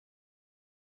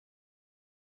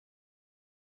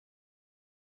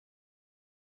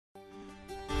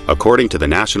According to the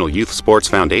National Youth Sports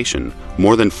Foundation,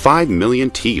 more than 5 million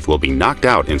teeth will be knocked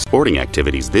out in sporting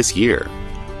activities this year.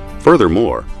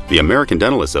 Furthermore, the American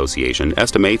Dental Association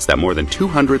estimates that more than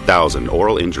 200,000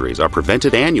 oral injuries are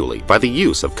prevented annually by the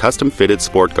use of custom-fitted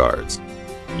sport guards.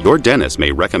 Your dentist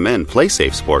may recommend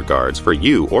PlaySafe sport guards for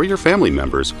you or your family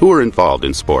members who are involved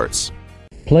in sports.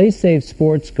 PlaySafe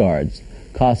sports guards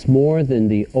cost more than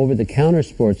the over-the-counter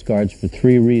sports guards for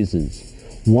 3 reasons.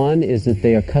 One is that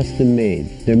they are custom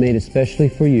made. They're made especially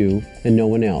for you and no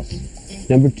one else.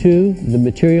 Number 2, the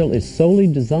material is solely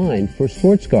designed for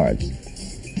sports guards.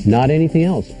 Not anything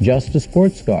else, just a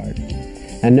sports guard.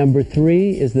 And number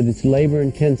 3 is that it's labor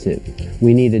intensive.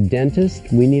 We need a dentist,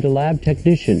 we need a lab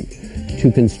technician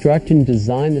to construct and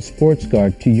design the sports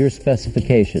guard to your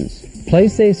specifications.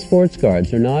 PlaySafe sports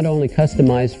guards are not only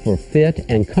customized for fit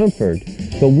and comfort,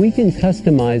 but we can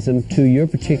customize them to your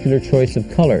particular choice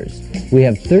of colors. We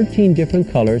have 13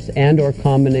 different colors and/or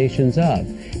combinations of.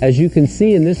 As you can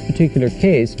see in this particular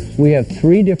case, we have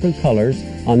 3 different colors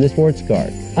on this sports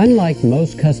guard. Unlike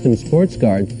most custom sports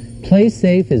guards,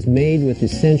 PlaySafe is made with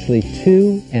essentially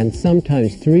 2 and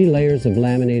sometimes 3 layers of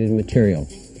laminated material.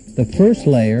 The first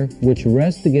layer, which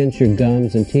rests against your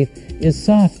gums and teeth, is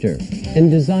softer and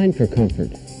designed for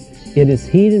comfort. It is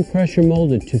heat and pressure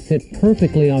molded to fit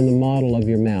perfectly on the model of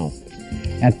your mouth.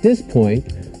 At this point,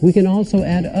 we can also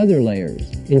add other layers,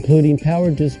 including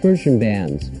powered dispersion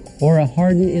bands or a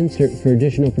hardened insert for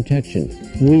additional protection.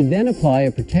 We then apply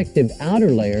a protective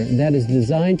outer layer that is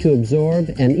designed to absorb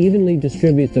and evenly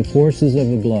distribute the forces of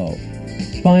a blow.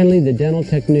 Finally, the dental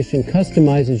technician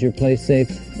customizes your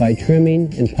PlaySafe by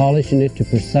trimming and polishing it to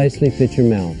precisely fit your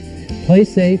mouth.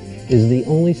 PlaySafe is the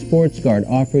only sports guard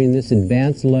offering this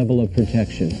advanced level of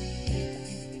protection.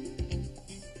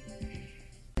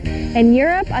 In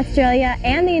Europe, Australia,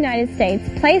 and the United States,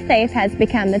 PlaySafe has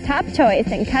become the top choice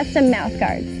in custom mouth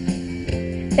guards.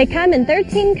 They come in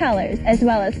 13 colors as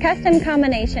well as custom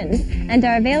combinations and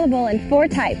are available in 4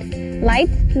 types: light,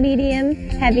 medium,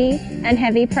 heavy, and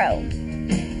heavy pro.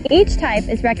 Each type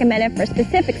is recommended for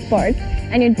specific sports,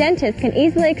 and your dentist can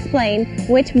easily explain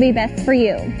which would be best for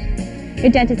you.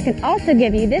 Your dentist can also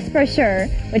give you this brochure,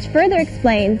 which further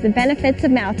explains the benefits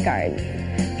of mouth guards.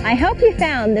 I hope you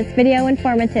found this video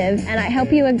informative, and I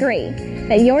hope you agree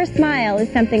that your smile is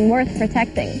something worth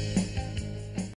protecting.